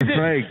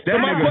So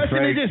my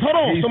question is this. Hold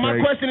on. So my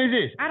question is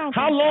this. I don't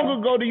How think long so.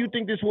 ago do you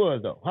think this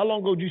was, though? How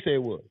long ago did you say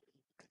it was?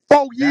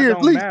 4 That years,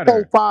 at don't least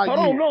 4, matter. 5 Hold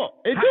on, years. no.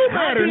 It do How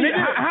matter, can you,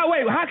 nigga.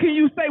 wait? How can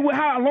you say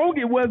how long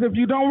it was if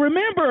you don't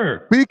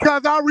remember?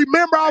 Because I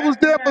remember I was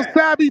there for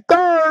Savvy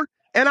Third,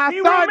 and I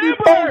He signed him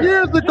 4 remembers.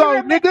 years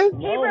ago, nigga.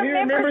 No, he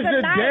remembers remembers the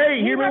the night.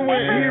 day. He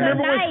He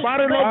remember when night.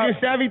 Spider Loc and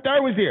Savvy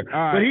Third was here. All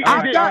But he right, is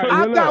all right,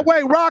 I well, got, look.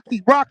 wait,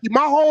 Rocky,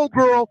 my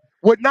homegirl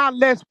would not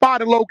let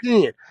Spider Loc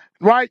in.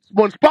 Right?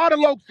 When Spider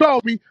Loc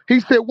saw me,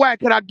 he said,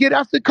 "Whack, can I get it?"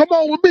 I said, "Come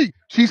on with me."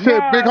 She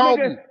said, Nah, "Big homie,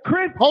 nigga,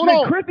 hold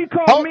on. Chrissy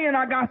called Hold, me and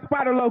I got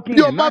Spider Loc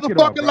you a in. Knock it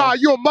off, motherfucking bro. lie.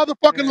 You a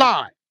motherfucking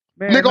lie.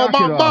 Man, Nigga, on knock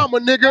my it off. mama,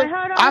 nigga. Wait,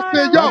 hold on, I hold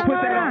said, on, yo, Don't hold put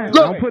on, that hold on. on.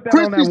 look, Don't put that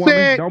on that Chrissy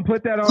woman. said, Don't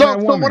put that on that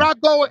look, so when woman. I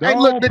go, hey,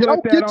 look, Don't nigga, put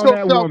don't that get on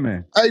that yourself,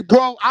 woman. hey,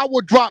 bro, I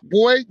will drop,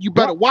 boy. You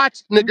better What?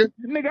 watch, nigga.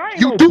 Nigga, I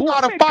ain't You no do boy.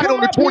 got to Man, fight come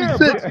on the up here,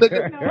 26th,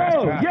 nigga.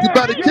 bro. You Yeah,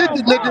 better kick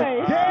it, nigga.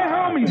 yeah,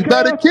 homie, You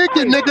better cuz. kick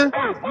it, nigga.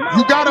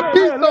 You No, got to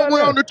be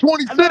somewhere on look. the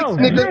 26th, No,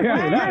 nigga.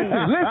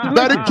 listen. You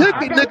better kick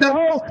I it, got nigga.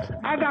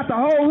 the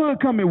whole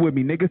hood coming with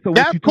me, nigga. So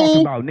what That's you talking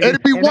cool. about, nigga?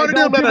 It'll be And they one of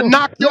them don't give that'll a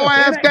knock your look.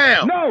 It ass ain't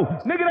down.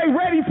 no, nigga. They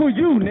ready for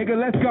you, nigga.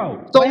 Let's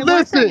go. So Wait,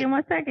 listen.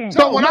 one second.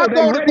 So when I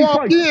They go to ready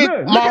walk for you. in,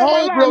 Look my at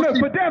my line. homegirl, Look,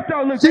 for death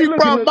though. Look, she they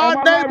looking. from Look my on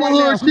my line right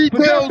now. neighborhood. She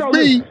For death tells though.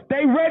 Look, me,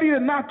 they ready to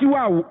knock you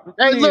out.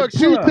 hey, Yeah, look,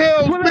 pull she up.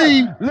 tells Pull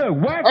me, up. Look,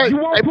 what? hey, You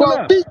won't hey, pull bro,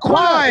 up. be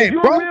Pull up. If quiet,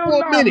 you're bro, real, for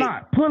a minute.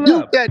 pull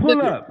Mute up. that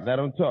Pull nigga. up. Let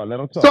him talk. Let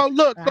him talk. So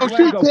look, so You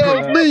ain't she gonna pull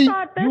tells up. me,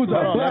 You was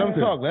Hold a on. Let him buster.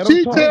 talk. Let him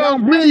she talk. Nigga, tells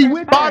I'm ready me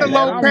with Spider that.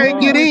 Let Loc him I'm can't ready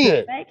get talk. with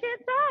in. that. They can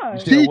You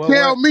talk. said She what?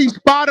 tell me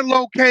Spider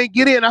Loc can't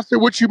get in. I said,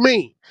 what you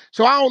mean?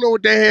 So I don't know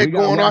what the We heck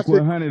got going on. Wack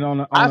 100 on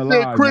I the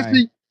said, live,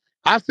 man.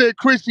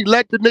 Chrissy,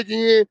 let the nigga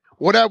in,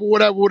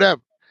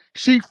 whatever.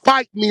 She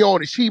fight me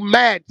on it. She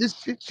mad. This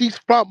shit, she's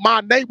from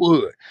my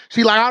neighborhood.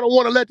 She like, I don't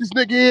want to let this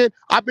nigga in.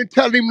 I've been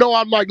telling him no.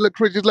 I'm like, look,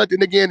 Chris, just let the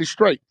nigga in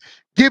straight.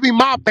 Give me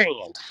my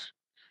bands.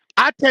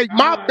 I take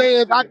my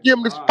bands, I give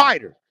him the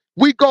Spider.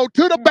 We go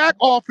to the back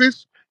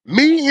office,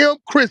 me, him,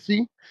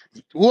 Chrissy,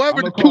 whoever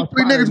I'm the gonna two, call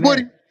three Spider niggas with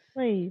next. him.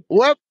 Please.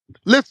 Whoever,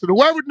 listen,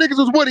 whoever niggas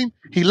was with him,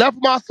 he left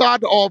him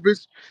outside the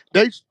office.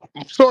 They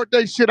sort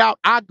their shit out.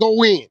 I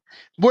go in.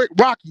 But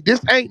Rocky,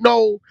 this ain't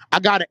no,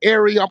 I got an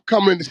area. I'm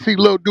coming to see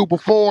Lil Dude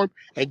perform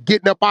and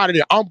getting up out of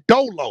there. I'm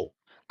dolo.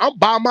 I'm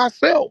by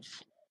myself.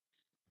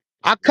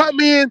 I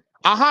come in,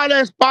 I holler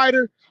at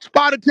Spider.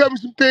 Spider tell me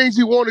some things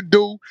he want to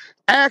do.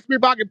 Asked me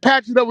if I can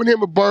patch it up with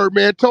him and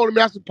Birdman. Told him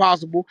that's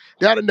impossible.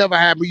 That'll never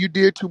happen. You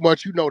did too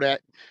much. You know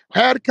that.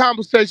 Had a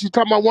conversation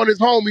talking about one of his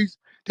homies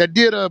that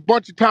did a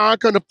bunch of time.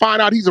 Couldn't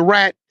find out he's a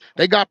rat.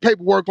 They got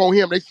paperwork on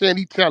him. They saying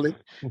he telling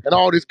and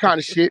all this kind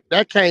of shit.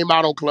 That came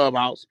out on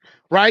Clubhouse,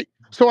 right?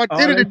 So at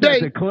the Oh, end of the they at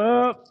day, the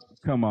club?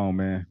 Come on,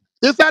 man.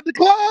 it's at the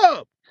club.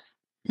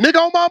 Nigga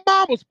on my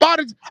mama.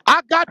 Spotted,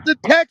 I got the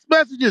text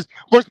messages.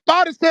 When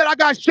Spotted said I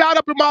got shot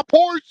up in my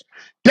Porsche,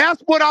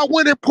 that's when I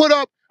went and put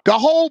up the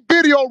whole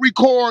video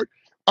record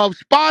of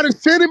Spotted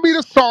sending me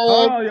the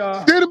Hold song, on,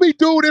 y'all. sending me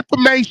dude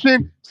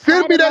information,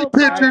 sending me Spider their Loc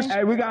pictures. calling.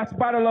 Hey, we got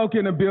Spider Loc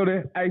in the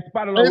building. Hey,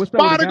 Spider Loc, And what's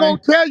up with the Spotted gonna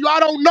gang? tell you, I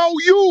don't know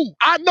you.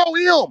 I know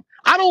him.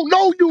 I don't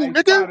know you, Hey,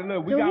 nigga. Spider,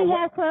 look, we Do got he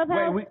what? have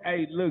Clubhouse?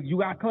 Hey, look, you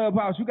got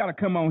Clubhouse. You gotta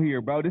come on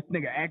here, bro. This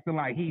nigga acting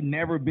like he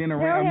never been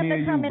Tell around him me to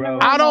and come you, in the bro.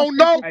 I room on don't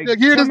know. Hey,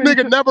 Here this come in.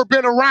 nigga never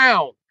been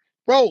around.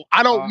 Bro,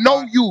 I don't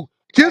know you.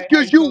 Just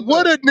cause So you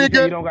with look, a you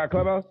say you nigga, don't got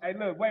Clubhouse? Hey,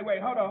 look, wait,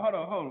 hold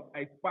on.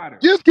 Hey,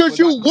 Spider, just cause was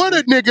you I with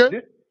a nigga,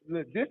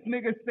 this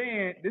nigga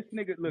saying this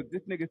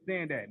nigga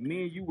saying that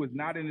me and you was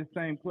not in the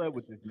same club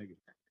with this nigga.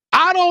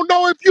 I don't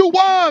know if you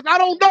was. I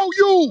don't know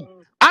you.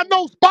 I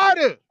know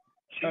Spider.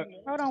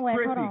 Hold on,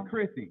 wait, hold on.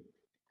 Chrissy.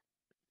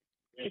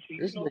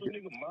 This nigga.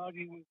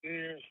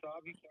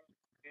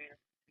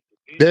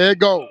 There it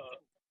go.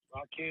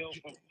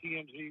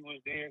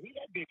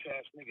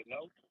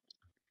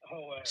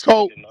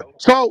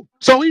 So,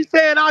 so he's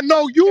saying I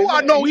know Hey, you.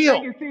 I look, know he him.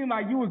 make it seem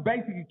like you was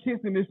basically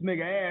kissing this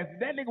nigga ass.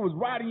 That nigga was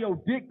riding your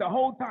dick the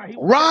whole time. He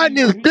was telling Riding you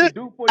his what he dick. could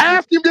do for you.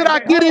 Ask him did Hey, I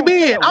wait, get hold him on.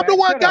 Shut in. up, I'm the Wack.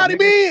 one Shut up, got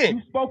him nigga. in.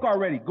 You spoke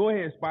already. Go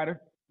ahead,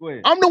 Spider. Go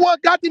ahead. I'm the one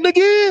got the nigga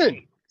in.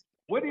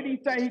 What did he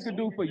say he could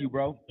do for you,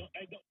 bro?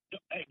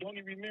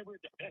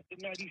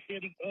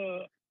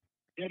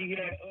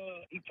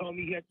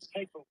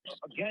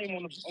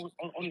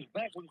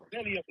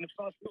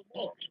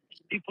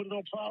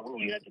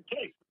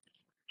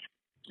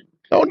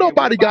 Don't Yeah,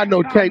 what nobody got about?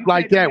 no Nah, tape he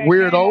like said he that, had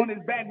game weirdo. on his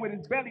back with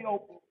his belly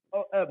up,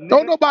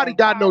 Don't nigga, nobody on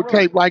got no Pyro.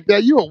 tape like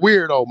that. You a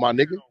weirdo, my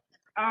nigga.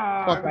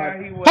 Ah, Fuck out.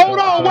 man, he was Hold a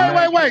on, bum.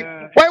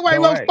 wait,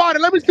 little Spider.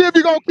 Let me see if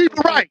you gonna keep it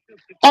right.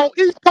 On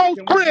East Coast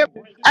Can we Crib, get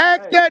this shit?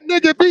 ask Hey, that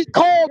nigga if he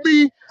called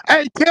me,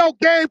 hey, tell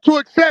Game to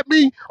accept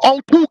me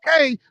on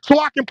 2K so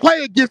I can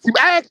play against him.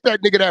 Ask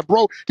that nigga that,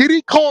 bro. Did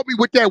he call me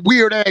with that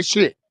weird ass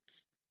shit?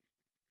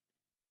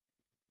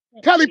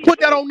 Tell him put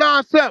that on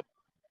 9-7.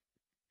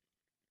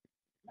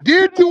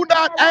 Did put it you on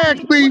not Pyro.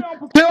 ask You put me, it on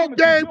tell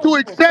performance if Game you to don't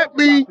give a accept fuck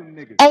about me them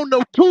niggas. on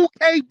the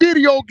 2K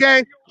video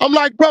game? I'm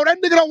like, bro, that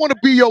nigga don't want to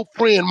be your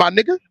friend, my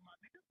nigga.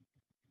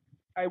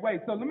 Hey,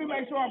 wait. So let me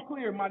make sure I'm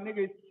clear, my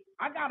nigga.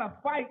 I got a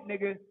fight,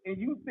 nigga, and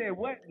you said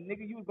what,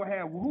 nigga? You was gonna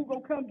have who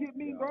go come get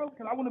me, bro?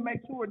 Cause I want to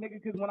make sure,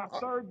 nigga. Cause when I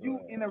served you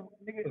in a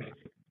nigga,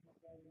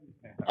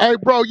 Hey,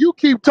 bro, you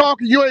keep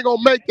talking, you ain't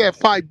gonna make that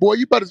fight, boy.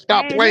 You better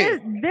stop Hey,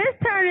 playing. this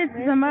turned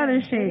into some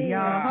other shit,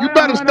 y'all. You Hold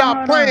better on, stop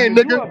hold playing, on.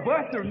 you nigga. a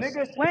buster,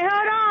 nigga. Wait,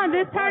 hold on.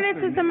 This turned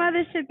into some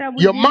other shit that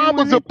we Your didn't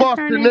mama's want a it to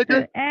buster, turn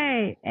nigga. into.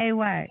 Hey,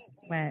 whack.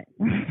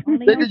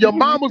 Nigga, your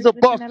mama's a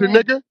buster,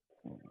 nigga.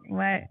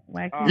 Whack.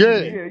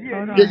 Yeah.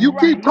 Hold on. Yeah, you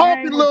keep He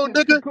talking, ain't little with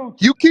nigga. the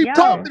coach. You keep Yo.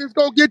 talking, it's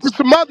gonna get to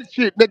some other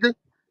shit, nigga.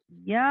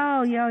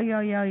 Yo.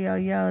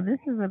 This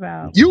is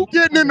about. You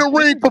getting in the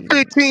ring for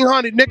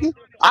 $1,500, nigga.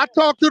 I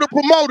talked to the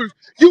promoters.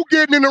 You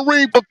getting in the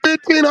ring for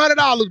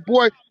 $1,500,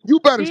 boy. You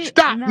better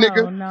stop,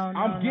 nigga. No.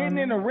 I'm getting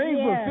in the ring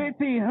for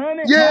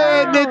 1,500.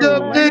 Yeah, No,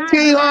 nigga, we're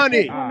not doing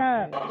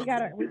 $1,500. We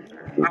gotta.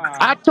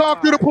 I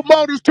talked to the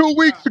promoters 2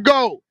 weeks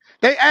ago.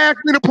 They asked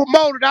me to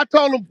promote it. I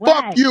told them,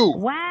 fuck you.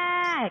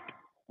 Whack.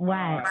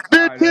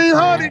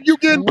 $1,500, you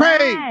getting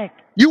paid.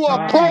 You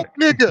a broke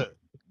nigga.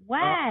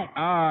 Whack.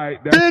 All right,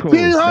 that's cool.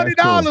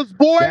 $1,500,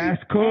 boy.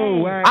 That's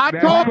cool. Hey. I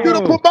That's talked to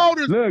the cool.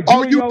 promoters. Look,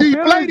 Oh, in you your feelings,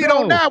 deflated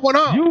on though. that one,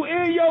 huh? You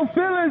in your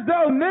feelings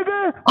though,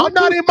 nigga. I'm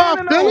not in my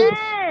feelings.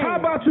 How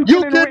about you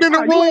You get getting in the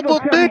you ain't room gonna for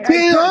tell me,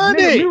 hey, nigga,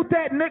 $1,500. mute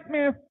that nick,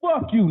 man.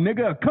 Fuck you,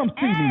 nigga. Come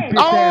see me, bitch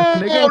Oh, ass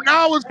nigga.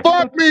 now it's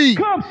fuck me.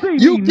 Come see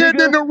You me,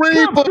 getting nigga. in the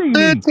ring Come for see me.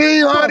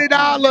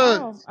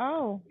 $1,500.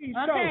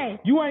 Okay.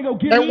 You ain't gonna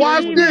get And away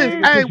watch with this. me,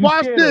 nigga, Hey, 'cause you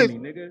watch scared this. of me,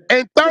 nigga.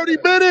 In 30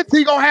 minutes,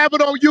 he gonna have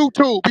it on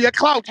YouTube. Be a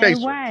clout Hey,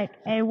 chaser. whack.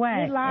 He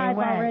live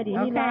already.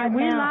 Okay, He live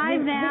we now.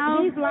 live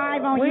now. He's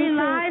live on we YouTube.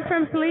 live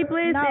from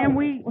Sleepless, No, and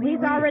we he's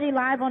already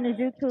live on his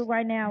YouTube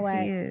right now. He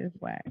Whack. is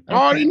whack. I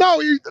already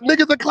know.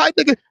 Niggas a clout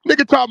nigga.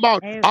 Nigga talking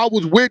about, Hey. I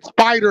was with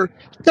Spider.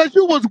 Because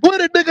you was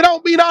with it, nigga,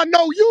 don't mean I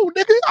know you,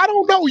 nigga. I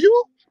don't know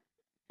you.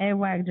 Hey,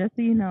 whack. Just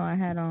so you know, I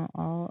had on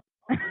all.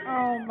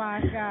 Oh my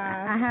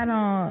God. I had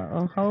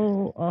on a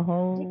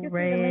whole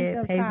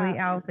red paisley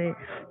outfit,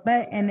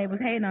 and they was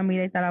hating on me.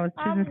 They thought I was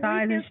choosing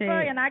size and shit.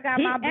 And I got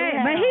my blue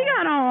hat but he on.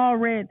 got on all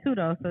red too,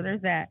 though. So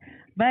there's that.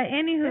 But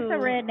anywho, It's a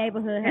red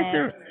neighborhood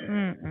hat.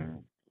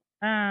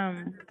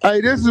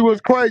 Hey, this is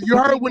what's crazy. You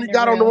heard when he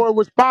got on the one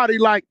with Spotty,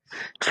 like,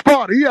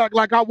 Spotty, he act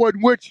like I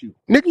wasn't with you.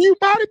 Nigga, you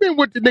might have been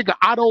with the nigga.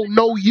 I don't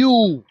know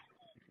you.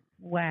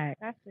 whack.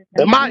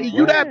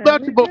 You that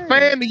much of a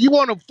fan that you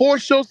want to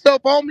force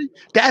yourself on me?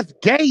 That's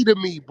gay to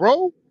me,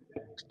 bro.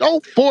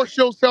 Don't force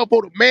yourself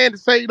on a man to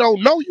say he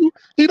don't know you.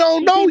 He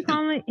don't know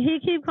you. He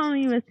keep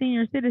calling you a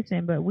senior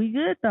citizen, but we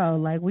good though.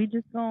 Like we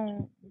just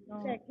gon'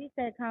 He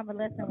said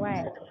convalescent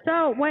Whack.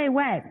 So wait,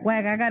 whack.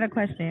 I got a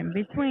question.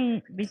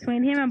 Between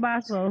him and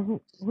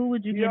Bosco, who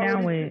would you get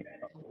down with?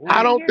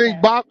 I don't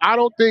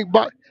think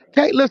Bob.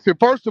 Okay, listen.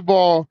 First of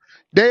all,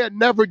 they'll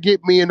never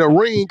get me in the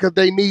ring because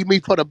they need me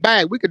for the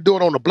bag. We could do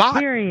it on the block.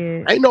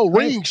 Period. Ain't no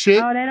ring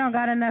shit. Oh, they don't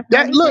got enough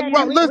That money. look,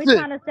 bro. We Listen.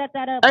 trying to set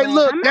that up. Hey, Whack.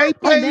 look. I'm They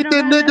asking, they paid don't the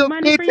got enough nigga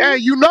money for 50. Hey,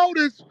 you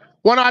notice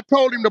when I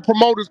told him the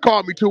promoters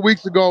called me 2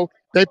 weeks ago,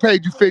 they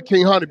paid you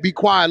 $1,500. Be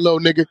quiet, little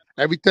nigga.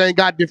 Everything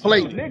got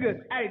deflated. Little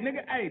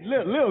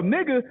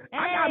nigga,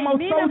 I got more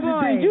Nina soldiers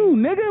boy. than you,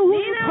 nigga. Who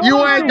Nina You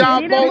boy. ain't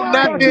got Nina more boy. I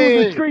thought you was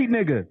a nothing. street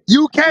nigga.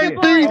 You can't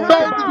boy, feed hold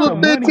soldiers with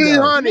on.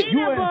 $1,500.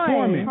 You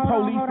informant,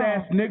 police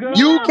ass nigga.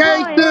 You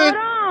can't boy, send.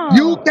 hold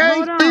You on. can't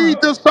Hold feed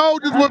on. the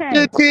soldiers with Okay.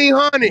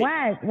 $1,500.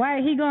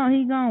 Whack. He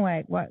going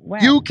whack.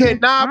 You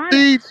cannot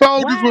feed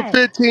soldiers with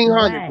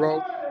 $1,500,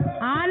 bro.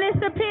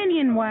 Honest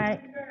opinion, whack.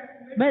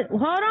 But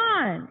hold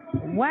on,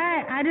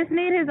 whack. I just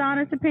need his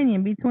honest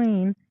opinion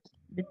between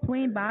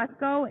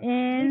Bosco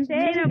and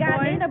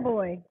Nina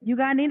boy. You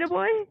got Nina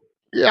boy?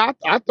 Yeah,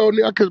 I thought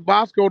because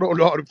Bosco don't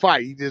know how to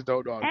fight. He just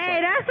don't know how to Hey,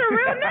 fight. that's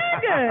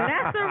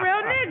a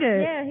real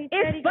nigga. Yeah, he said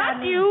It's he got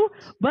fuck me. you,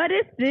 but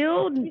it's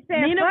still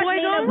Nina fuck boy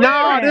Nina going boy.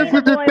 Nah, Right. this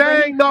is the Boy, but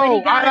thing, he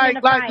though. got him in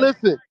a fight.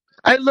 Listen.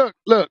 Hey, look,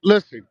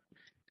 listen.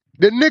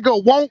 The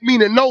nigga want me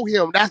to know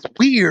him. That's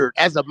weird.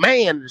 As a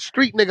man, the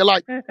street nigga,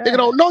 like, nigga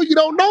don't know you,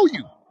 don't know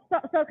you.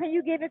 So can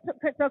you give it?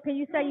 So can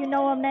you say you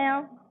know him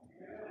now?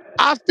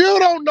 I still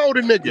don't know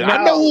the nigga.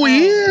 I know who he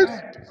is,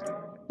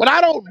 but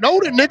I don't know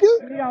the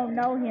nigga. You don't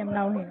know him.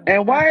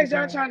 And why is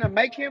y'all trying to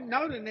make him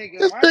know the nigga?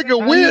 This Why is that nigga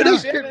not weird. his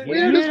This shit feelings?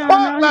 weird You as don't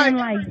fuck. know Like, him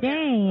like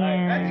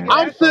damn.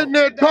 I'm sitting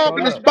there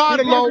talking to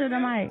Spider Speak up Loc. to the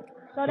mic.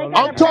 So they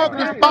I'm talking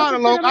to Spider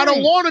Loc. I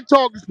don't want to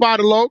talk to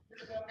Spider Loc.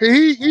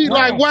 He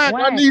like, whack,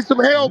 I need some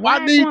help.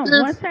 I need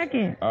this. 1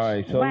 second. All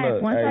right, so Whack,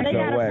 look, one hey, second. They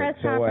got a press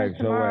conference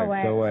tomorrow,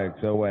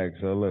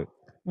 so look.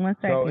 1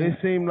 second. So it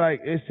seemed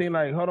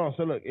like hold on.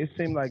 So look, it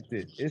seemed like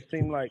this. It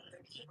seemed like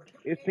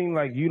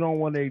you don't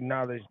want to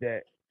acknowledge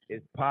that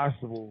it's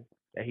possible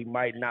that he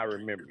might not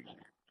remember you.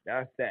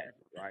 That's that,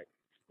 right?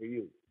 For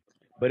you.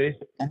 But it's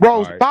Bro,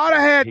 all right. Spider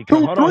had He 2,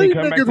 come 3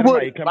 back niggas to the with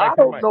mic. He him. come I back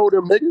to the don't mic. know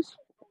them niggas.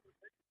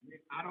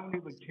 I don't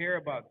even care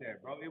about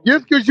that, bro.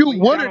 Just because you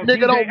won it,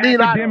 nigga, don't mean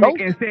I don't.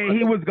 And said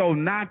he was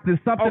gonna knock the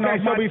something Okay,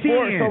 off my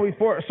chin. so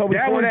before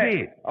that was that,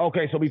 it.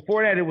 Okay, so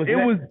before that, it was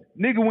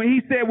Nigga, when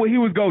he said what he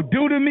was gonna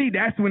do to me,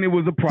 that's when it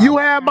was a problem. You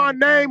had my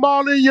name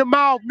all in your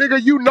mouth,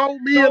 nigga. You know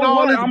me and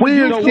all this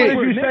weird so shit.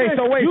 What did you say?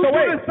 So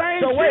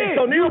wait.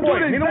 So Nina Boy,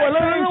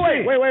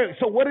 wait.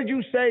 So what did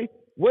you say?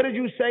 What did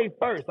you say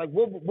first? Like,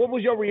 what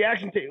was your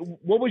reaction to?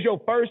 What was your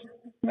first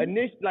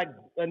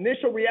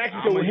initial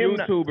reaction to I'm a him?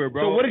 YouTuber,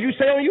 bro. So what did you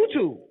say on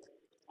YouTube?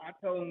 I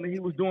told him that he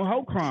was doing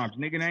hoe crimes,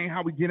 nigga. That ain't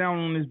how we get out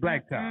on this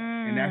blacktop,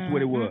 and that's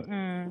what it was.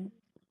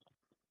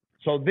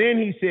 So then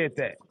he said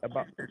that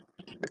about.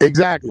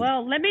 Exactly.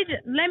 Well, let me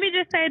just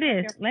say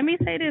this. Let me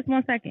say this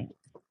 1 second.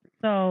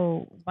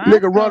 So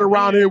nigga run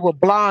around here with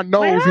blonde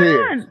nose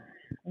hair.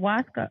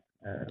 Wasco.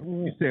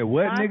 You said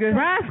what, nigga?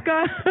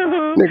 Roscoe.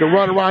 Nigga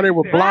run around here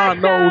with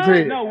blonde nose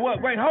hair. No, what?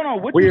 Wait, hold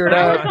on. What Weird you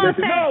ass said?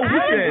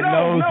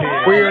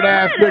 nigga. Weird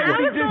ass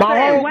nigga. My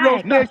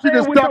homegirl said she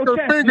done stuck her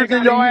fingers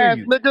in your ass,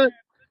 nigga.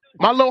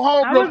 My little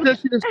homegirl said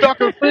she done stuck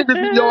her fingers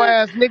in your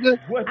ass, nigga.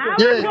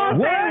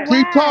 Yeah.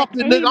 Keep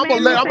talking, nigga. I'm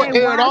gonna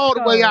air it all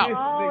the way out.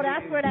 Oh,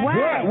 that's where that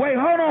Wait,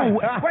 hold on.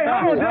 Did I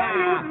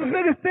hear what this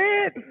nigga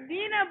said?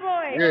 Dina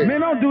Boy. Yeah.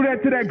 Man, don't do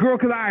that to that girl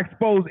because I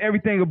exposed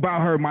everything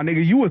about her, my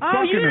nigga. You was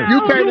fucking her.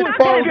 You can't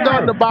expose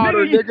nothing about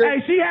her, nigga.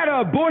 Hey, she had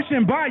an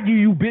abortion by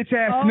you bitch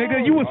ass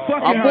nigga. You was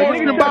fucking her.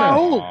 Abortion by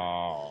who?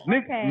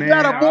 Nigga, You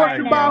had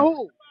abortion by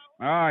who?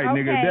 All right,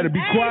 nigga, better be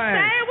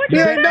quiet.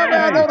 You ain't never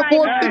had no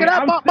abortion, nigga.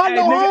 That's my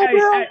little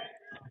homegirl.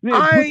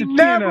 I ain't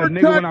never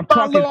touched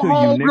my little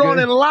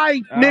homegirl in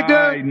life,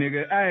 nigga. Hey,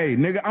 nigga. Hey,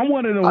 nigga, I'm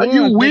one of the ones. Are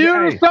you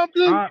weird or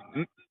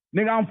something?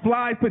 Nigga, I'm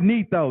fly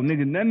finito,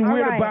 nigga. Nothing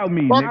weird about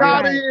me, Fuck nigga.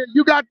 out of here.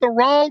 You got the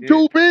wrong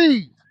two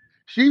B's.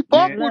 She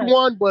fucked with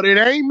one, but it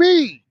ain't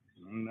me.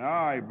 All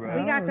right, bro.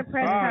 We got the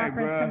press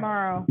conference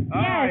tomorrow.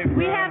 Yes,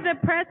 we have the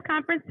press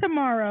conference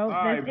tomorrow.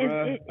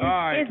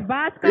 It's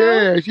Bosco.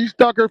 Yeah, she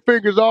stuck her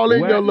fingers all in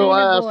your little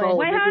asshole.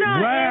 Wait, hold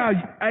on. Wow,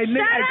 hey,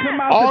 nigga,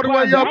 come out all the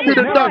way up to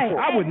the knuckle.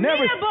 I would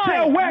never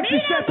tell Wax to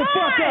shut the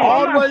fuck up.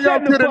 All the way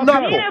up to the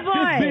knuckle. This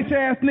bitch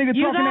ass nigga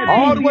talking that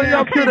all the way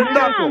up to the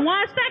knuckle.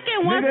 One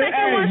second.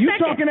 You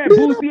talking that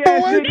boozy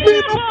ass shit?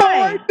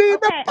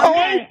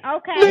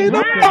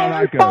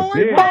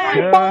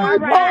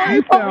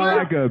 You sound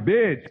like a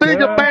bitch.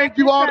 Nigga banged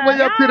you all the way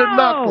up to the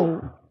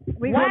knuckle.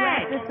 We gonna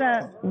wrap this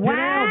up.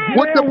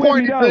 What's the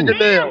point of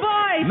fingernail?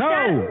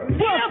 No,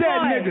 fuck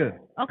that nigga.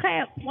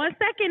 Okay, 1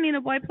 second, Nina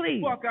Boy,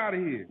 please. Fuck out of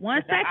here.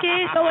 1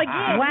 second. So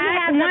again,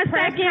 One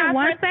second, y'all.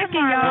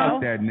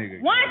 Fuck that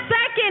nigga. 1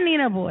 second,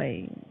 Nina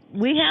Boy.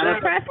 We have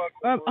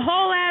a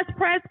whole ass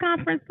press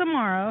conference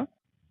tomorrow.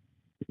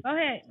 Go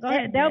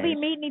ahead. They'll be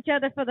meeting each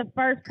other for the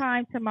first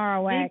time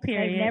tomorrow, Wax.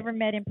 They've never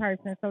met in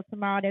person, so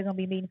tomorrow they're gonna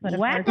be meeting for the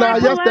first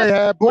time. Nah, yes they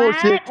had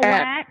bullshit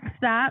cap.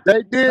 Stop.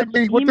 They did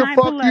me. What the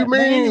fuck you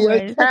mean?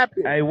 They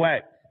capping. Hey,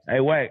 Wack.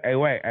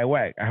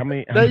 How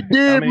many? They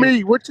did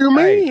me. What you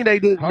mean they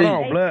did me? Hold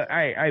on, Blood.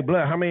 Hey,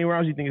 Blood. How many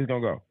rounds you think it's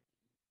gonna go?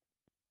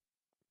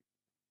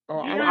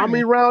 How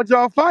many rounds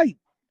y'all fight?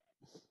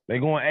 They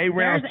going 8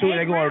 rounds.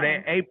 They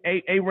going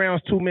eight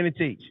rounds, 2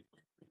 minutes each.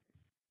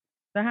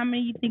 So how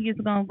many you think it's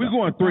gonna go? We're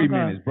going 3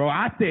 minutes, bro.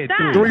 I said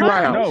 3. 3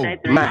 rounds.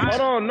 No, max.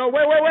 Hold on. No,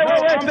 wait.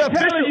 I'm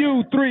telling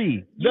you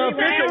 3. The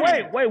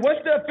official. Wait.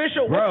 What's the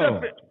official?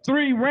 Bro,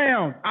 3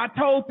 rounds. I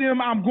told them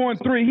I'm going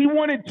 3. He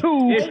wanted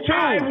 2. It's 2.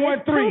 I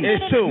want 3.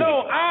 It's 2.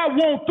 No, I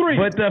want 3.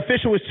 But the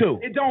official is 2.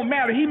 It don't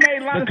matter. He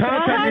made a lot of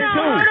contract is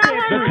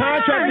 2. The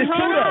contract is 2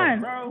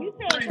 though.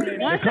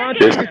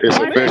 It's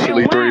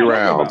officially 3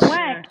 rounds.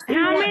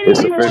 How many?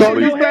 It's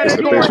officially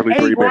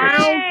 3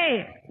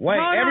 minutes. Wait,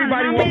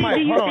 everybody one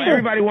mic. Hold on,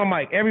 everybody one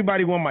mic.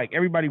 Everybody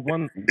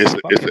one. It's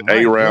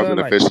 8 rounds and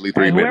officially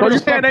 3 minutes. So you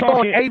saying they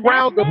going 8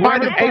 rounds? The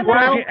fight is 8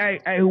 rounds?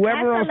 Hey,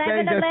 whoever on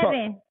stage that's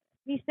talking.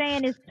 He's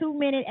saying it's 2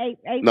 minutes, 8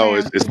 No,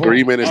 rounds. it's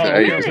 3 minutes to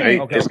 8. It's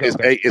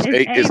 8. It's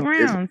 8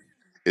 rounds.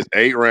 It's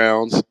 8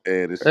 rounds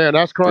and it's. Yeah,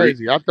 that's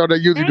crazy. I thought they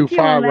usually do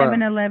 5 rounds.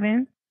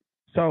 11.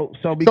 So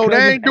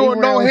they ain't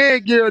doing no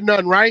headgear or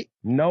nothing, right?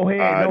 No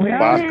headgear.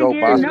 Bosco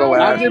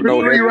asked for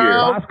no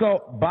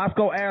headgear.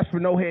 Bosco asked for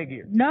no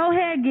headgear. No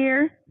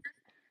headgear.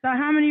 So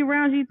how many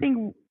rounds you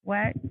think,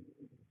 Wack?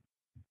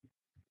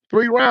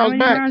 3 rounds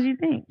max. How many rounds you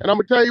think? And I'm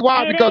gonna tell you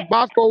why. Because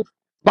Bosco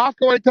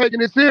ain't taking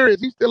it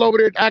serious. He's still over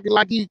there acting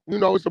like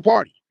it's a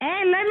party.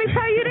 And let me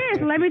tell you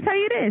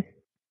this.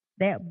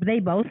 They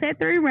both said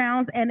 3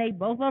 rounds, and they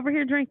both over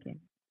here drinking.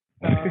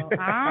 So,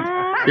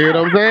 you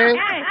know what I'm saying?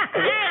 Hey,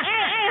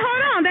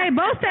 hold on. They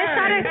both said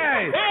solid.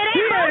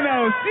 She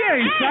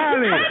ain't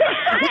solid.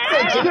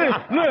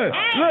 Look.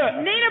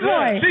 Nina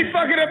Boy. She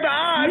fucking up the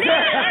odds. They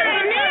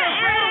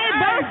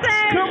both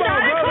said come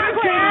on, bro. Let's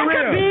keep it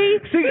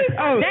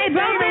real. They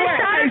both said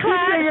solid.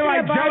 She's singing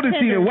like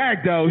Jodeci and Wack,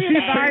 though. She's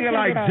singing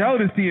like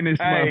Jodeci in this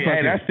motherfucker.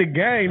 Hey, that's the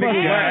gang.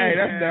 Hey,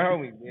 that's the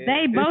homie. Man.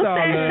 They both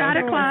said shot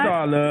o'clock. It's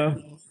all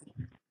love.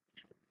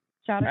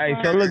 Hey,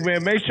 so look,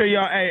 man, make sure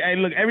y'all, hey,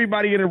 look,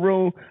 everybody in the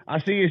room, I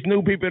see it's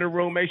new people in the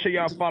room. Make sure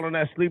y'all follow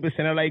that Sleepers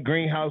in LA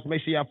Greenhouse.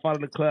 Make sure y'all follow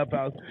the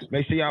Clubhouse.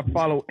 Make sure y'all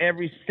follow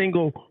every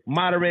single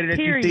moderator that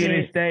you see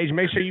in this stage.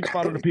 Make sure you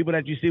follow the people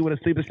that you see with a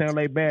Sleepers in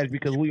LA badge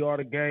because we are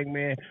the gang,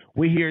 man.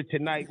 We here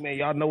tonight, man.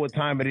 Y'all know what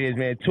time it is,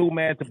 man. 2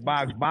 man to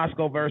box.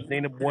 Bosco versus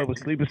Nina Boy with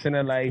Sleepers in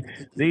LA.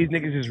 These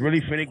niggas is really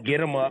finna get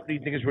them up.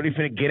 These niggas really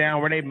finna get down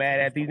where they mad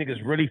at. These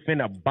niggas really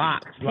finna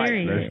box. Like,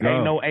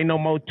 ain't no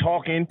more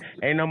talking.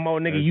 Ain't no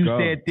more nigga. You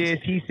said this.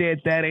 He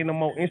said that. Ain't no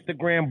more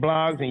Instagram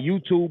blogs and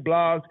YouTube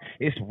blogs.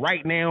 It's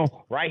right now,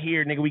 right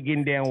here, nigga. We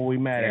getting down where we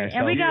mad at.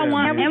 And we got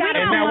one.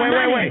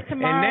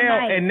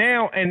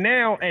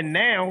 And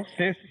now,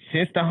 since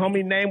the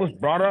homie name was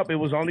brought up, it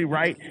was only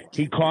right.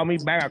 He called me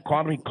back. I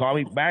called him. He called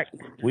me back.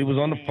 We was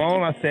on the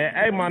phone. I said,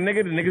 "Hey, my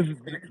nigga,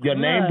 your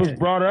name was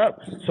brought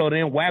up." So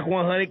then Wack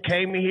 100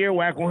 came in here.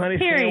 Wack 100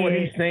 saying what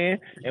he's saying,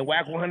 and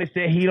Wack 100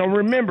 said he don't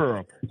remember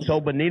him. So,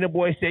 but Nina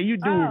Boy said, "You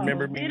do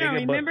remember me,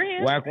 nigga." But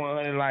Wack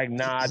 100 like,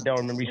 "Nah, I don't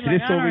remember." So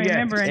this is where we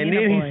at. And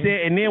then he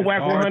said, and then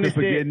Wack 100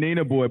 said,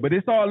 Nina Boy, but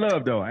it's all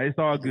love though. It's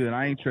all good.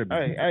 I ain't tripping.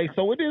 Hey,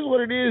 so it is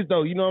what it is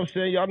though. You know what I'm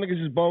saying? Y'all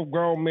niggas is both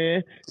grown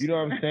men. You know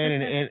what I'm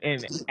saying?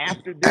 And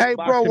after this, hey,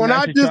 bro, when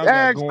I just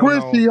asked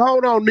Chrissy,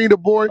 hold on, Nina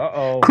Boy.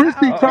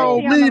 Chrissy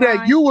told me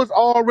that you was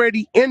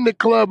already in the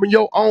club in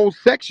your own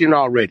section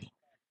already.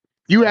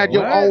 You had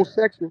your own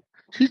section.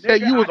 She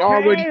said you was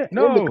already in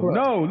the club.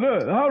 No,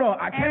 look, hold on.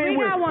 I came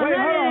with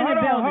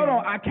hold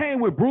on. I came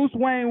with Bruce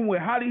Wayne with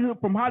Hollywood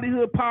from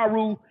Hollywood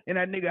Paru and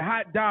that nigga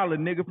Hot Dollar,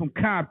 nigga from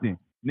Compton.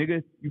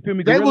 Nigga, you feel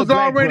me? They was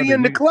already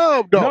in the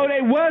club, though. No,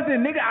 they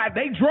wasn't, nigga.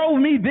 They drove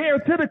me there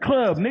to the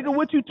club, nigga.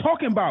 What you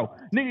talking about,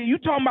 nigga? You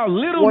talking about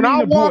little when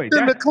Nina Boy? When I walked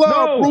in the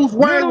club, Bruce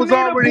Wayne was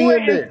already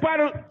in there.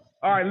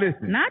 All right,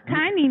 listen. Not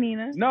Tiny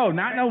Nina. No,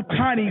 not no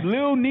Tiny.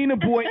 Lil Nina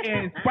Boy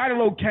and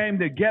Spider-Lo came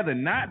together.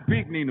 Not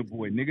Big Nina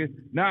Boy, nigga.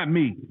 Not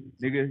me,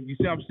 nigga. You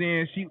see what I'm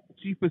saying?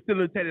 She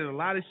facilitated a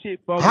lot of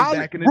shit for me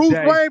back in the day. Bruce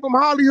Wayne from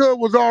Hollywood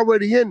was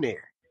already in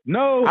there.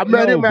 No, I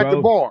met him at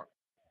the bar.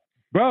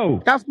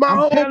 Bro, that's my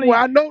homeboy.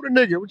 I know the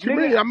nigga. What you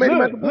mean? I met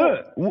him at the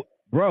bar.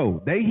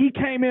 Bro, he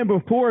came in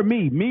before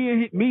me.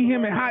 Me,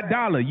 him, and Hot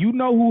Dollar. You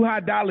know who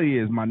Hot Dollar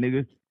is, my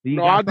nigga.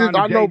 No, I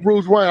know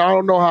Bruce Wayne. I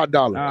don't know Hot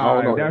Dollar.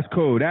 All right, that's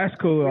cool. That's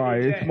cool. All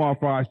right, it's small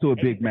fries to a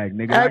Big Mac,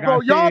 nigga. Hey,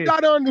 bro, y'all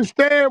gotta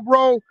understand,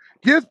 bro.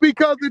 Just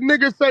because the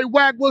nigga say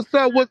Wack, what's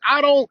up?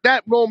 I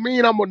that don't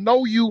mean I'm gonna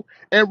know you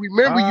and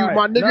remember you,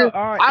 my nigga.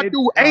 I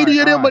do 80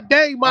 of them a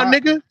day, my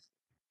nigga.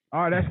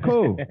 All right, that's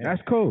cool.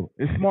 That's cool.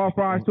 It's small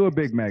fries to a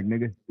Big Mac,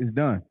 nigga. It's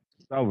done.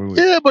 It's over with.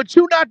 Yeah, but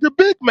you not the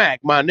Big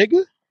Mac, my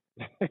nigga.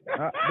 That's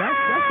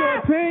your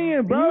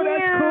opinion, bro.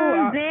 That's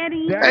cool.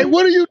 Daddy. Hey,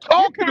 what are you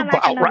talking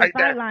about right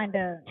now?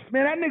 Man,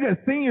 that nigga a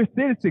senior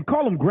citizen.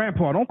 Call him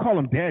grandpa. Don't call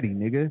him daddy,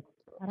 nigga.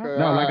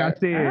 No, like I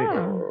said.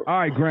 All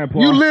right, grandpa.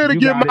 You live to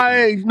get my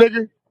age,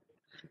 nigga.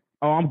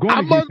 Oh, I'm going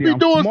I must be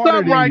doing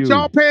something right.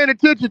 Y'all paying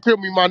attention to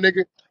me, my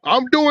nigga.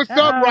 I'm doing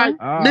something right.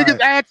 Niggas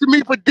asking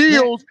me for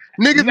deals.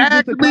 Niggas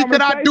asking me, can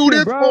I do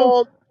this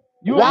for them?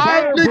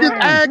 Why niggas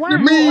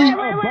asking me?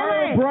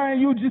 Brian,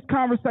 you just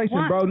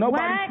conversation, bro.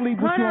 Nobody sleep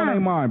with you on their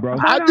mind, bro.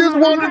 I just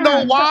want to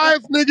know why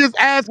is niggas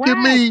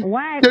asking me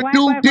to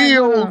do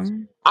deals.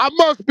 I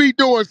must be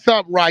doing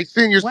something right,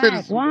 senior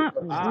citizen.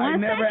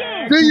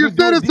 Senior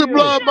citizen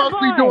blood must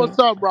be doing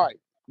something right.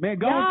 Man,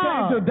 go and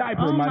change your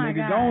diaper, my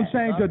nigga. Go and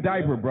change your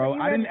diaper, bro.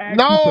 I didn't ask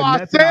you for I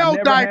nothing. sell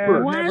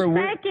diapers. One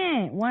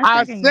second.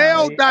 I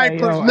sell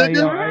diapers,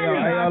 nigga.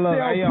 I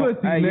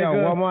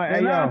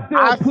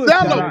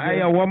sell them. Hey,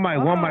 yo, one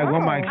mic.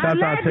 Shouts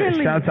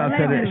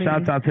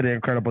out to the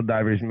Incredible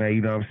Diapers, man.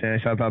 You know what I'm saying?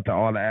 Shouts out to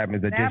all the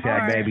admins that just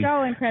had babies.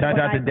 Shout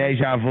out to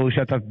Deja Vu.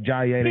 Shout out to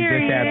Jaya. They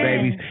just had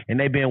babies, and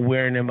they've been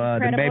wearing them.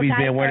 The baby's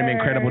been wearing them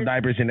Incredible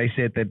Diapers, and they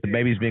said that the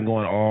baby's been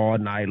going all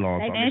night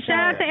long. And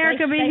shout out to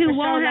Erica B, who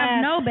won't have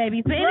no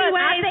babies. But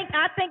anyway,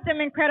 I think them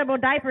Incredible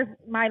Diapers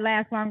might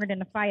last longer than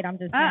the fight. I'm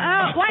just wait,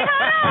 hold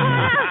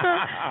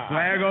on.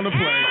 Flag on the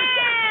play.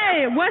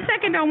 Hey, 1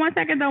 second though.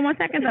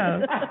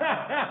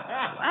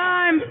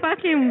 I'm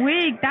fucking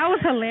weak. That was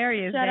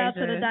hilarious. Shout out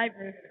to the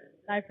diapers.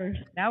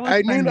 That was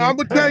hey, Nina, I'm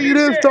gonna tell you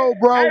this though,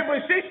 bro. Hey,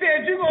 but she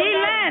said you gonna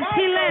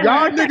He left.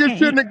 Y'all niggas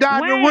shouldn't have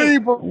gotten the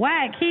ring for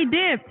Wack. He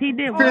dipped.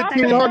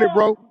 1,500,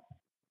 bro.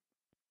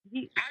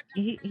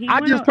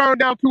 I just turned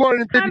down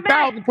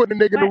 250,000 putting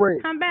the nigga in the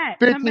ring. Come back.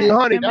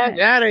 1,500.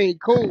 That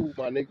ain't cool,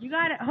 my nigga. You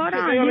got it. Hold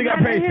on. They only got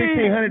paid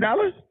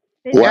 $1,600.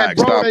 Wack,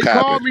 bro, stop they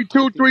capping. called me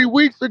 2-3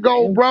 weeks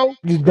ago, bro.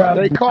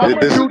 They called me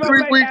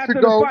 2-3 weeks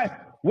ago.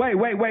 Wait,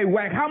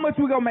 Wack. How much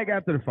we gonna make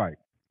after the fight?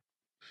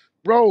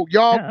 Bro,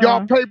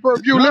 y'all pay per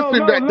view.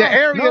 Listen, the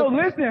area. No,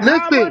 listen.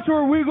 How much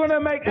are we gonna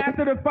make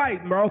after the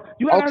fight, bro?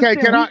 Okay,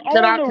 can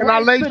I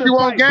lace you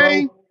on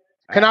game?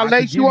 Can I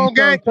lace you on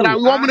game?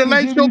 You want me to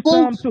lace your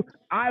boots?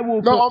 I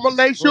will. No, I'm gonna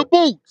lace your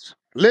boots.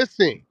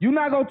 Listen. You're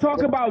not gonna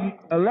talk about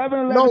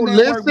 11. No,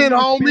 listen,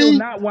 homie.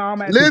 Not while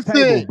I'm at listen,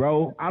 the table,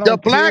 bro. I don't the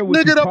black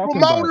nigga, the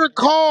promoter,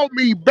 called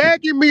me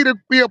begging me to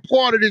be a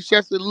part of this.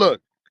 I said,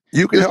 look,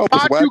 you can help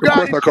us. Wack, of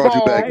course I called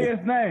you begging. Say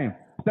his name.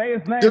 Say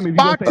his name The if you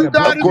spot gonna say you the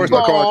got Of is course,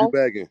 I called you small,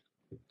 begging.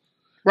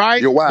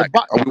 right? You're whack.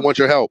 We want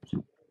your help.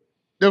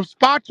 The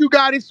spot you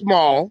got is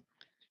small,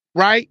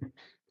 right?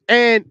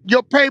 And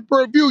your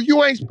pay-per-view,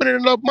 you ain't spending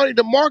enough money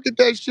to market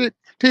that shit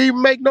to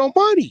even make no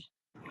money.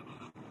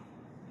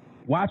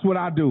 Watch what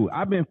I do.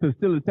 I've been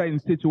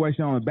facilitating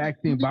situation on the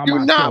backseat by You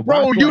myself. not,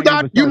 bro. Bosco You ain't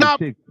not. even You sold a not.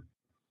 ticket.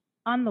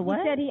 On the what?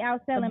 He said he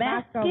outselling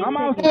Bosco. I'm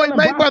Floyd outselling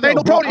Mayweather, ain't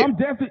no Bosco, draw bro. there. I'm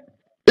definitely.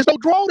 It's no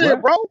draw there,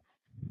 What? bro.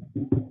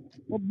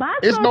 Well, Bosco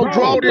It's no said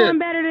draw he's there. doing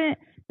better than.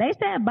 They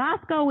said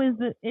Bosco is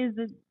the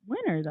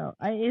winner though.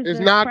 It's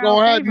not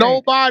gonna have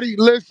nobody.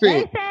 Listen.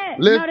 They said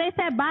listen, no. They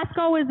said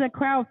Bosco is a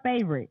crowd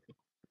favorite.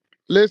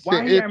 Listen.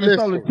 Why he haven't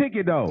sold a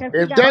ticket though? If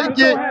they Bosco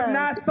get, have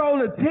not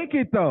sold a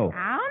ticket though.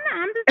 I don't know.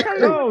 I'm just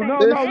telling you.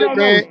 No.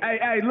 man.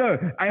 Hey, look.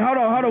 Hey, hold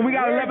on. We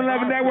got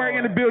 1111 Network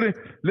in the building.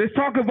 Let's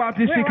talk about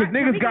this shit because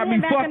niggas got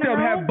me fucked up.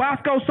 Have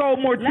Bosco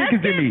sold more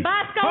tickets than me?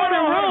 Bosco in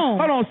the room.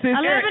 Hold on, sis.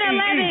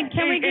 1111.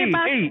 Can we get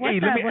Bosco?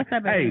 What's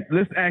up? Hey,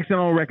 let's ask it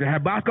on record.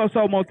 Have Bosco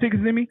sold more tickets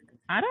than me?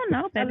 I don't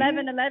know.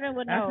 1111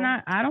 would know. That's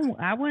not.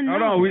 I wouldn't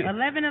Hold know. on,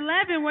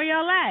 1111. Where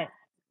y'all at?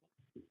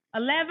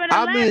 1111.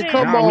 I mean,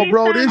 come on,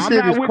 bro. This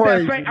shit is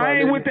crazy.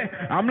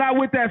 I'm not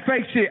with that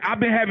fake shit. I've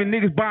been having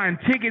niggas buying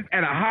tickets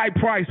at a high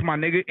price, my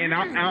nigga, and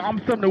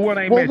I'm something the world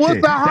ain't Well, met what's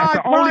yet. the That's high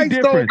the only price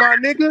though, difference. my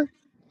nigga?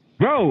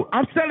 Bro,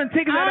 I'm selling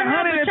tickets I at don't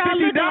know what y'all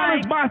 $150 look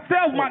like.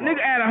 myself, my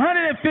nigga, at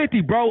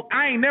 $150, bro.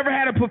 I ain't never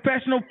had a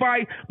professional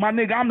fight, my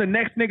nigga. I'm the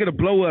next nigga to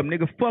blow up,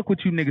 nigga. Fuck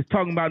what you niggas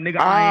talking about, nigga.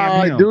 I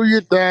am him. Do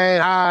your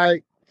thing. All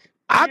right.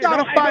 I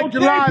gotta fight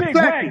July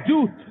 2nd.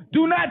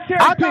 Do not cherry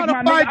I pick, gotta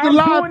my fight nigga.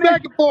 July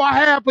 2nd before I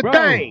have a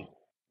thing.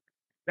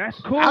 That's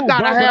cool, I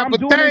gotta bro, have a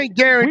thing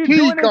guaranteed we're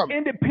doing this coming.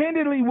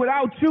 independently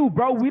without you,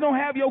 bro. We don't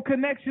have your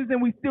connections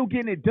and we still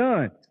getting it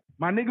done.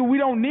 My nigga, we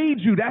don't need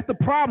you. That's the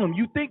problem.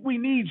 You think we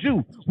need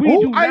you. We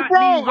do not bro,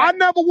 need I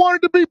never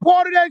wanted to be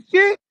part of that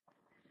shit.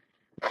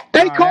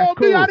 They called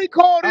me. I didn't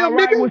call them, all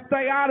right, nigga. Well,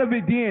 stay out of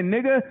it then,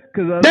 nigga.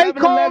 Because They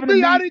called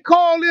me. I didn't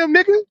call them,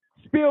 nigga.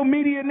 Spill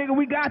Media, nigga,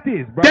 we got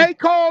this, bro. They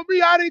called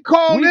me. I didn't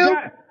call them.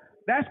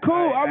 That's cool.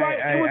 All right.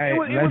 It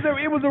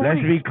was a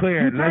Let's be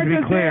clear. Let's be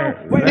clear.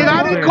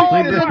 I didn't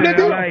call them,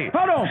 nigga.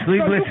 Hold on.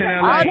 Sleepless in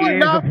LA. I did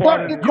not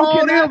fucking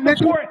call them,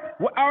 nigga.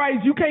 All right,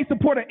 you can't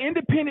support an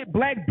independent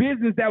black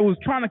business that was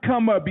trying to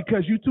come up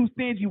because you too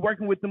stingy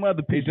working with them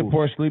other people. You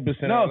support Sleepless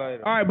in LA.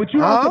 All right, but you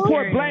don't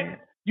support black.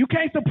 You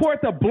can't support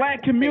the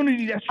black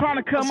community that's trying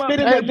to come up.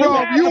 Hey,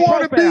 bro, if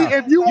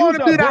you want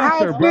to be the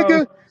house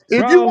nigga,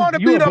 if you want to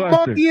be the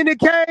monkey in the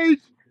cage,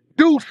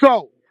 do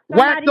so.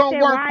 Whack don't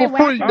work for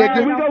free,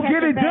 nigga. We gonna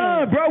get it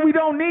done, bro. We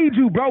don't need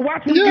you, bro.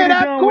 Watch me get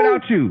it done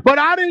without you. But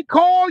I didn't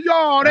call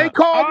y'all. They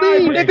called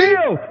me, but nigga.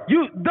 Still,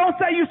 you don't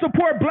say you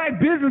support black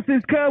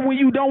businesses, cuz when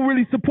you don't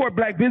really support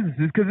black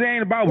businesses, cuz it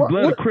ain't about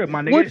blood or crip,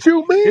 my nigga. What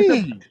you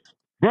mean?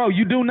 Bro,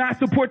 you do not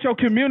support your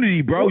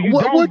community, bro. You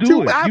don't what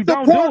do it. I you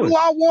don't support do it. who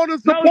I want to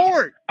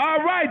support. All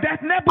right,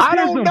 that's nepotism, I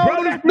don't know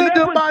bro. this That's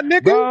nigga, my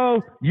nigga.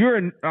 Bro, you're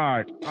all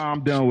right.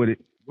 I'm done with it.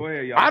 Go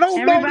ahead, y'all. I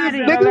don't know this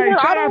nigga.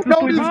 I don't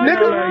know this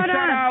nigga.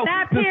 Shout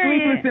out to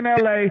Sleepless in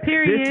LA.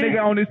 Period. This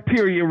nigga on this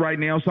period right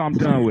now, so I'm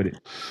done with it.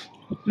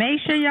 Make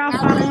sure y'all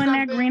following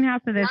that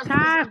greenhouse at the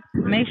top.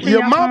 Make sure Your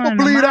y'all mama following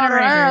the bleed out her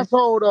moderators.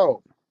 asshole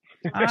though.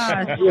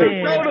 Oh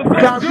shit!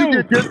 Sometimes you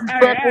get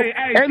disrespectful.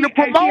 And the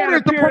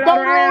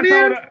promoter on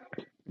here.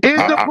 Is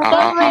the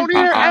promoter on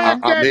here?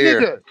 Ask that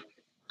nigga.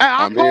 Hey,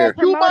 I called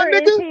you, my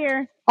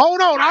nigga.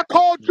 Hold on, I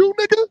called you,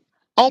 nigga.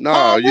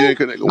 No, you ain't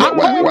connected.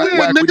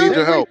 Whack, we need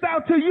your help.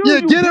 Yeah,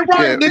 get it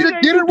right,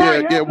 nigga. Get it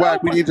right. Yeah,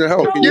 Whack, we need your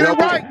help. Can you help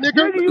us? Right,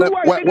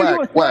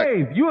 nigga. Whack.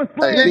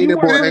 Hey, Nina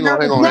boy, hang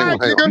on.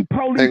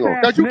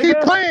 Cause you keep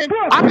playing.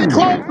 I can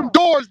close some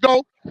doors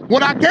though.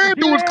 What I can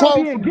do is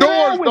close some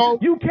doors though.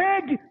 You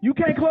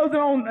can't close it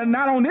on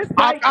not on this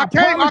site. I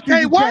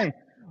can't what?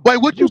 Wait,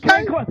 what you say?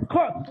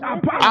 I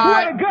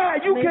swear to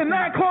God, you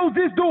cannot close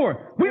this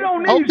door. We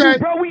don't need you,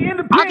 bro. We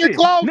independent. I can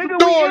close the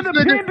doors,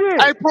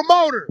 nigga. Hey,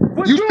 promoter,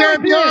 you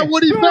stand behind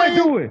what he's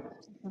saying?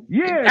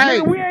 Yeah, hey,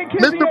 nigga, we ain't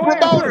Mr.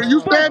 Promoter, you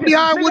stand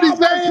behind what he's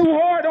saying? Too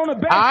hard on the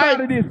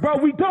backside of this, bro.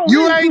 We don't.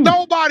 You ain't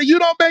nobody. You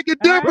don't make a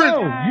difference.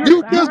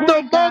 You just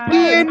a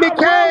monkey in the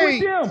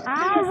cage.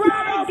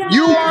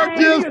 You are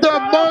just a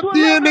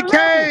monkey in the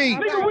cage.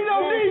 Nigga, we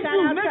don't need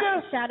you,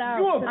 nigga. Shout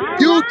out.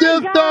 You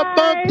just a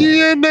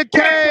monkey in the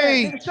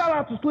cage. Shout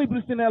out to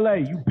Sleepless in LA,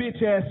 you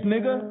bitch ass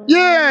nigga.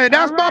 Yeah,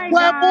 that's my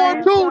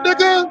platform too,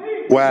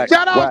 nigga.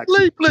 Shout out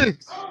Sleepless.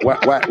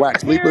 Whack.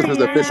 Sleepless is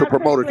the official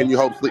promoter. Can you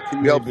help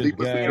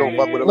Sleepless since you don't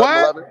fuck with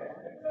 1111?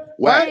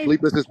 Whack.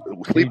 Sleepless is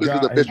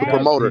the official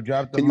promoter.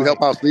 Can you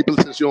help out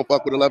Sleepless since you don't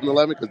fuck with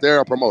 1111? Because they're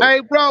a promoter.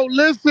 Hey, bro,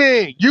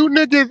 listen. You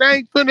niggas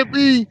ain't finna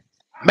be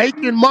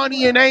making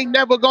money and ain't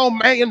never gonna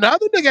make. And the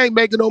other nigga ain't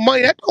making no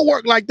money. That don't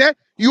work like that.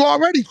 You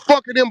already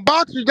fucking them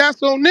boxers.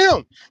 That's on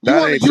them. You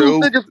That ain't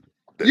true.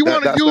 You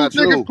want to use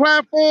niggas'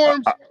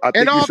 platforms I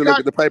think you should look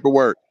at the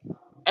paperwork.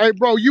 Hey,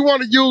 bro, you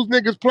want to use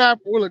niggas'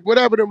 platforms,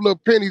 whatever them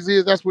little pennies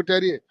is, that's what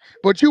that is.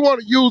 But you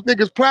want to use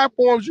niggas'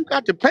 platforms, you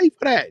got to pay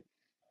for that.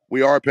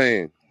 We are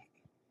paying.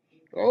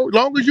 Oh, as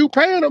long as you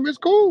paying them, it's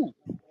cool.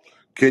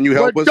 Can you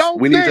help But us?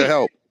 don't We need your think.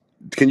 help.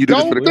 Can you do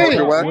this for the Don't culture,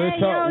 think. Wack?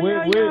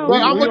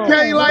 But I'm gonna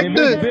tell you like If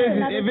this. it's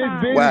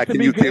business, Wack,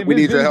 we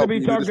need your help.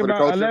 Can you do this talking for the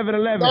about culture?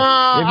 11-11.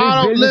 Nah, If I it's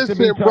don't business to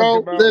be listen, talked bro.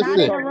 about,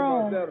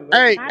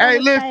 Listen. Hey,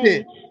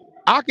 listen.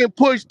 I can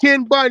push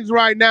 10 buttons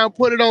right now and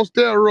put it on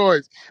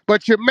steroids.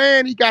 But your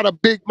man, he got a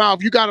big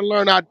mouth. You got to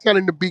learn how to tell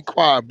him to be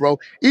quiet, bro.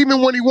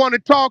 Even when he want to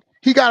talk,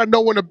 he got to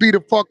know when to be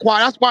the fuck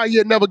quiet. That's why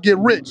he'll never get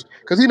rich,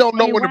 because he don't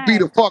know when to be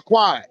the fuck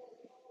quiet.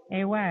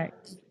 Hey, Wack.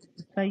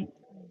 So,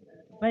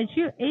 but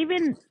you,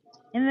 even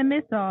in the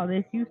midst of all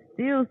this, you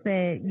still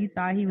said you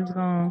thought he was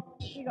going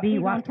to be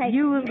what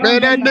you was going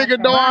Man, to that be nigga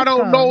know I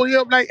don't know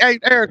him. Like, hey,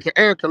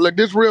 Erica, look,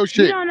 this real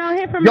shit. You don't know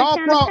him from Y'all a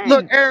can brought, of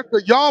look, paint.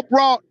 Erica, y'all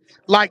brought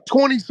like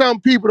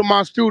 20-something people to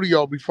my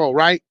studio before,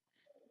 right?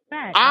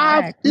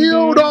 I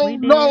still don't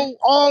know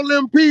all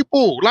them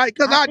people. Like,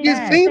 because I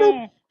just seen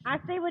them. I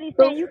see what he's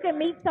saying. You can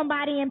meet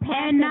somebody in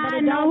passing, but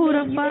it know who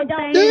the fuck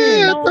don't they mean is.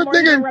 you Yeah, know them or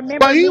even remember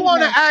but he meeting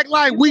want to them. act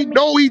like we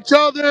know each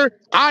other.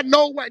 I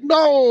know what?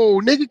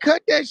 No, nigga,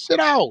 cut that shit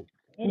out.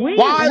 We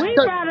Why?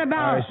 brought about.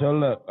 All right, so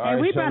look. All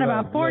right, we so brought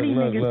about 40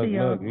 niggas to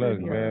your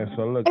look, man.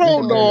 So look, I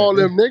don't know all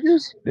them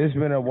niggas. This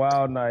been a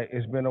wild night.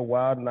 It's been a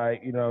wild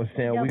night. You know what I'm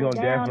saying? We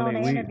gonna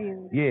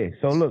definitely. Yeah.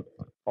 So look,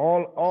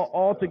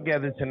 all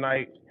together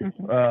tonight.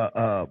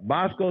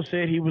 Bosco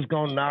said he was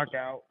gonna knock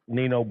out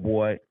Nino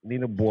Boy.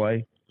 Nino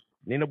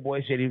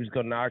Boy said he was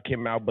gonna knock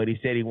him out, but he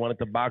said he wanted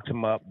to box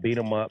him up, beat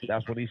him up.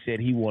 That's what he said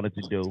he wanted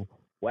to do.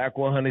 Wack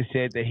 100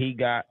 said that he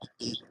got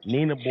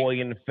Nina Boy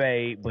in the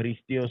fade, but he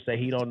still say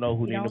he don't know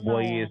who Nina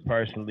Boy is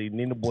personally.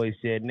 Nina Boy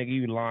said, "Nigga,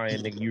 you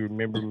lying, nigga, you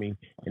remember me,"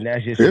 and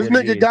that's just This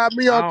what it nigga is. got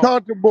me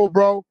uncomfortable,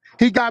 bro.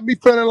 He got me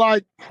feeling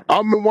like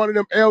I'm in one of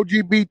them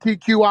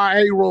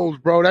LGBTQIA rooms,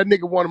 bro. That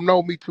nigga want to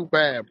know me too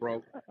bad,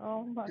 bro.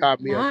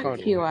 Got me Not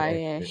uncomfortable.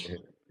 QIA.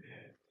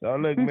 So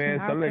look,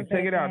 man. So look,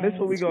 check it out. This is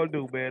what we gonna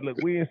do, man. Look,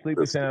 we in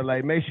Sleeper Sound.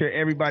 Like, make sure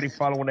everybody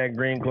following that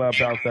green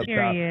clubhouse up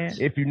top.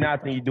 If you're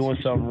not, then you're doing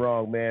something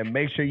wrong, man.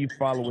 Make sure you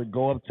follow it.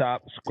 Go up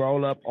top,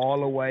 scroll up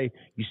all the way.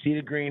 You see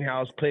the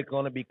greenhouse. Click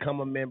on it. Become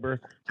a member.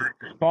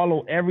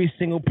 Follow every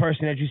single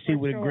person that you see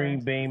with a green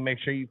bean. Make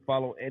sure you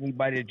follow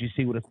anybody that you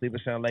see with a Sleeper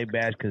Sound LA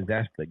badge, because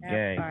that's the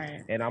gang.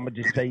 Right. And I'm going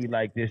to just tell you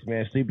like this,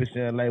 man. Sleeper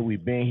Sound LA,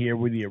 we've been here.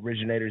 We're the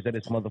originators of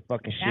this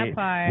motherfucking shit.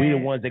 We the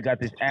ones that got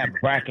this app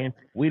bracking.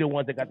 We the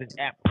ones that got this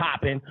app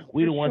popping.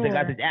 We the ones that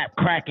got this app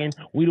cracking.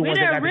 We the ones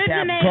that got this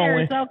app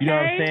going. Okay? You know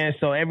what I'm saying?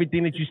 So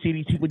everything that you see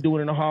these people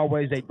doing in the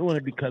hallways, they doing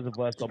it because of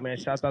us. So, man,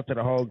 shout out to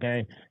the whole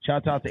gang.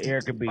 Shout out to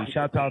Erica B.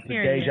 Shout out to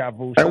Deja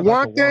Vu. And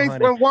one more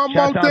thing,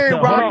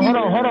 Rocky.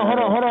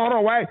 Hold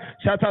on, Wack.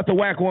 Shout out to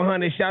Wack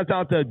 100. Shout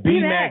out to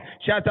B-Mac.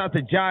 Shout out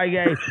to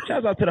Jaya.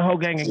 Shout out to the whole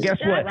gang. And guess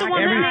what?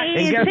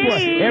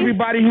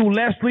 Everybody who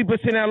left Sleepers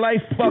in LA,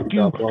 fuck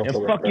you.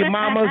 And fuck your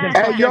mamas and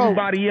fuck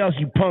everybody else,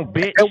 you punk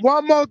bitch. And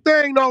one more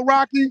thing, though,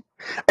 Rocky.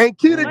 And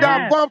Keita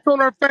got bumps on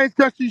her face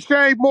because she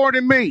shaved more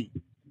than me.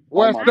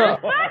 What's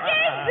up?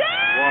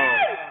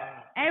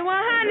 Hey,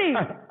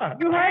 100.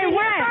 You heard it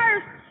here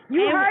first.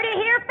 You heard it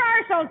here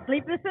first on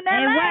Sleepless in LA.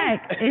 Hey,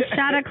 Wack, it's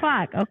shot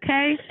o'clock,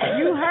 okay?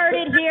 You heard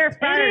it here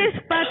first. It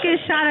is fucking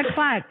shot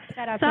o'clock.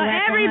 So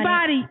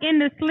everybody in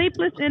the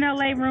Sleepless in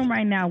LA room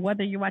right now,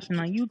 whether you're watching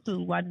on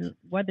YouTube,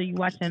 whether you're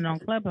watching on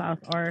Clubhouse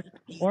or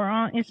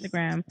on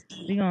Instagram,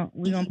 we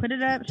gonna put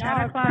it up,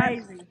 shot o'clock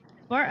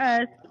for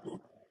us.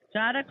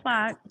 Shot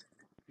o'clock.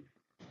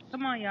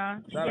 Come on, y'all.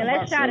 Yeah,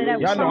 let's shout it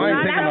up. Y'all know I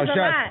ain't taking no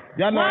shot.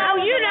 Y'all know. Well,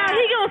 you know,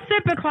 he gonna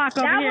sip a clock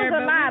over here.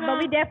 That was a lie, but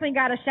we definitely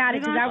got to shout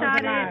it because that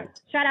was a lie.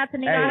 Shout out to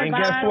Nina. Hey, and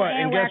guess what?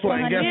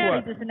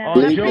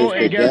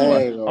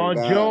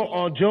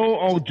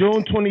 On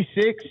June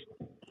 26th,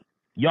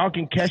 y'all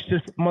can catch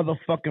this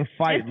motherfucking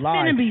fight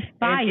live. It's gonna be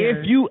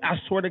fire. And I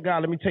swear to God,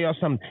 let me tell y'all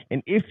something.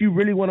 And if you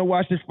really want to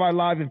watch this fight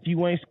live, if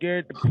you ain't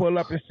scared to pull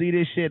up and see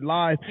this shit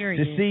live,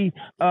 to see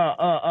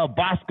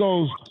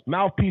Bosco's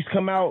mouthpiece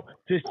come out,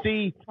 to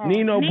see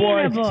Nino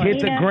Boy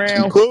hit the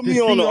ground, put me to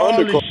on see the all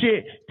undercard.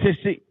 the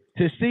shit,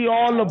 to see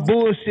all the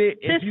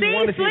bullshit. To see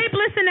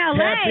Sleepless in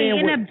LA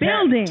in a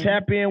building.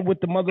 Tap in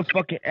with the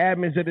motherfucking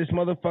admins of this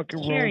motherfucking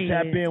room.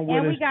 Tap in with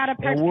us.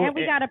 And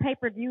we got a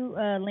pay-per-view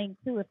link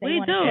too if they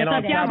want to. We do. So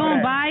if y'all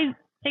gonna buy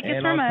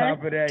tickets from us.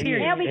 Top of that,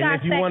 and we got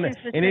sections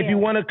for sale. If you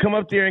want to come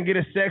up there and get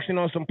a section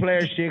on some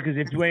player shit, because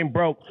if you ain't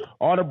broke,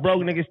 all the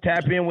broke niggas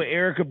tap in with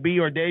Erica B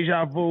or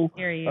Deja Vu.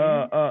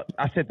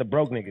 I said the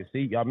broke niggas.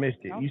 See, y'all missed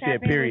it. You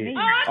said period.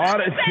 All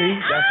the see,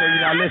 that's why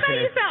you're not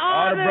listening.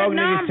 All the broke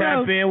niggas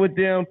tap in with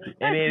them,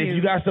 and then if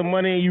you got some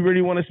money and you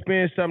really want to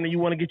spend something, and you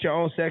want to get your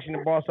own section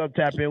and boss up,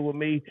 tap in with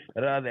me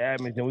and the other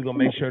admins, and we're gonna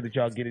make sure that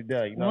y'all get it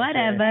done. You know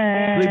whatever.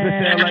 Sleeper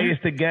Sound like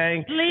it's the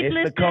gang, it's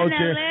the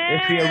culture,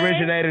 it's the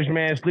originators,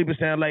 man. Sleeper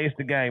Sound like it's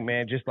the gang,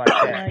 man, just like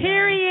that.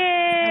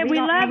 Period. We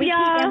love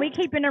y'all. And we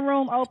keeping the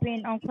room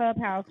open on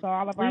Clubhouse, so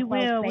all of our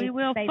folks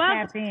stay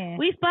tapped in.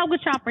 We fuck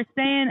with y'all for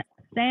staying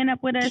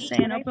up with us,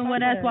 staying open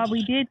with us while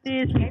we did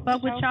this. We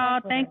fuck with y'all.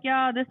 Thank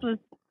y'all. This was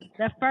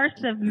the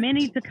first of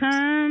many to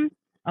come.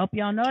 Hope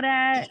y'all know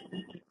that.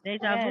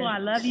 Deja Vu, I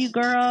love you,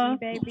 girl.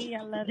 Hey, baby,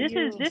 I love This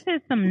you.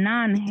 is some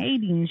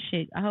non-hating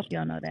shit. I hope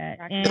y'all know that.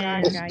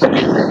 And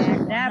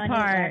that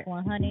part,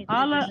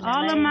 all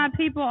of my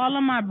people, all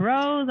of my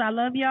bros, I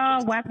love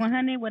y'all. Whack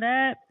 100, what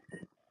up?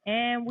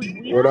 And we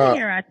What out of up?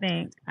 here. I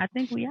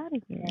think we out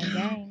of here.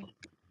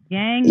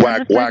 Gang,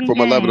 Whack motherfucking from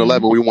gang.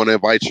 1111. We want to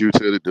invite you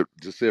to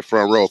sit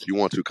front row if you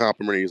want to.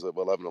 Compliments of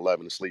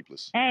 1111 and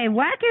Sleepless. Hey,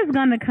 Whack is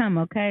gonna come.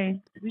 Okay,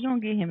 we gonna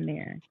get him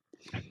there.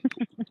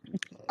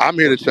 I'm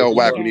here to tell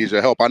Whack we need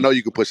your help. I know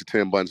you can push the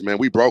 10 buttons, man.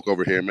 We broke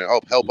over here, man.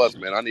 Help us,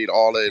 man. I need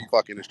all the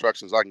fucking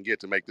instructions I can get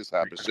to make this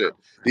happen. Shit,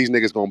 these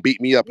niggas gonna beat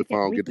me up if I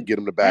don't get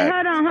them the bag.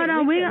 Hey, hold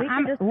on. We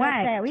can discuss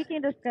that.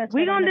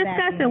 We gonna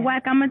discuss it,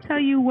 Whack. I'm gonna tell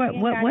you what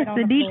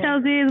the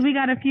details is. We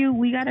got a few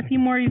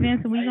more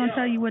events, and we gonna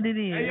tell you what it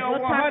is. Hey, yo,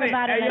 100.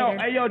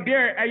 Hey, yo,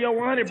 Derek. Hey, yo,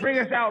 100. Bring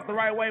us out the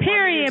right way.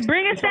 Period.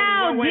 Bring us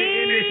out, D.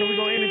 So we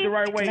gonna end it the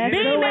right way.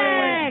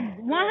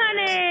 B-Mag,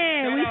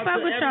 100. We fuck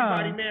with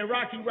y'all. Man,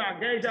 Rocky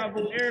Rock, Deja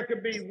Vu, Erica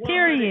B, 100.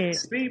 Period.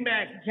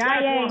 B-Mac,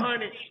 Jack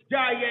 100,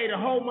 Jaye, the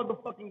whole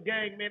motherfucking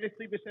gang, man. This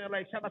Sleepers in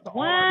LA. Shout out to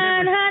all our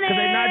members. Because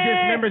they not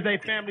just members, they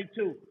family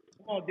too.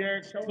 Come on,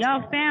 Derek.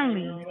 Y'all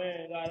family.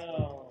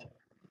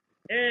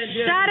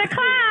 Shot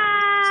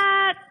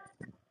o'clock.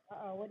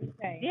 What do you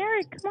say?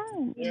 Derek, come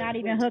on. You're not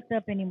even hooked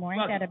up anymore.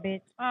 Ain't that a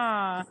bitch?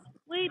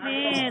 We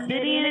been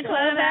Liddy in the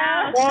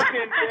clubhouse.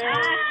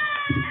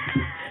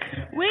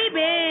 We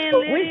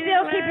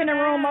still keeping the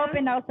room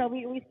open though, so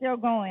we still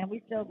going.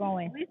 We still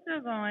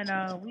going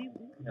though. We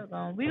still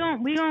going. We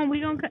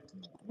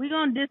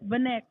gonna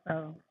disconnect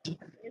though.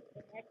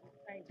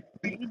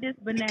 We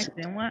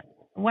disconnecting. What?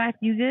 Whack,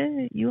 you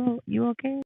good? You okay?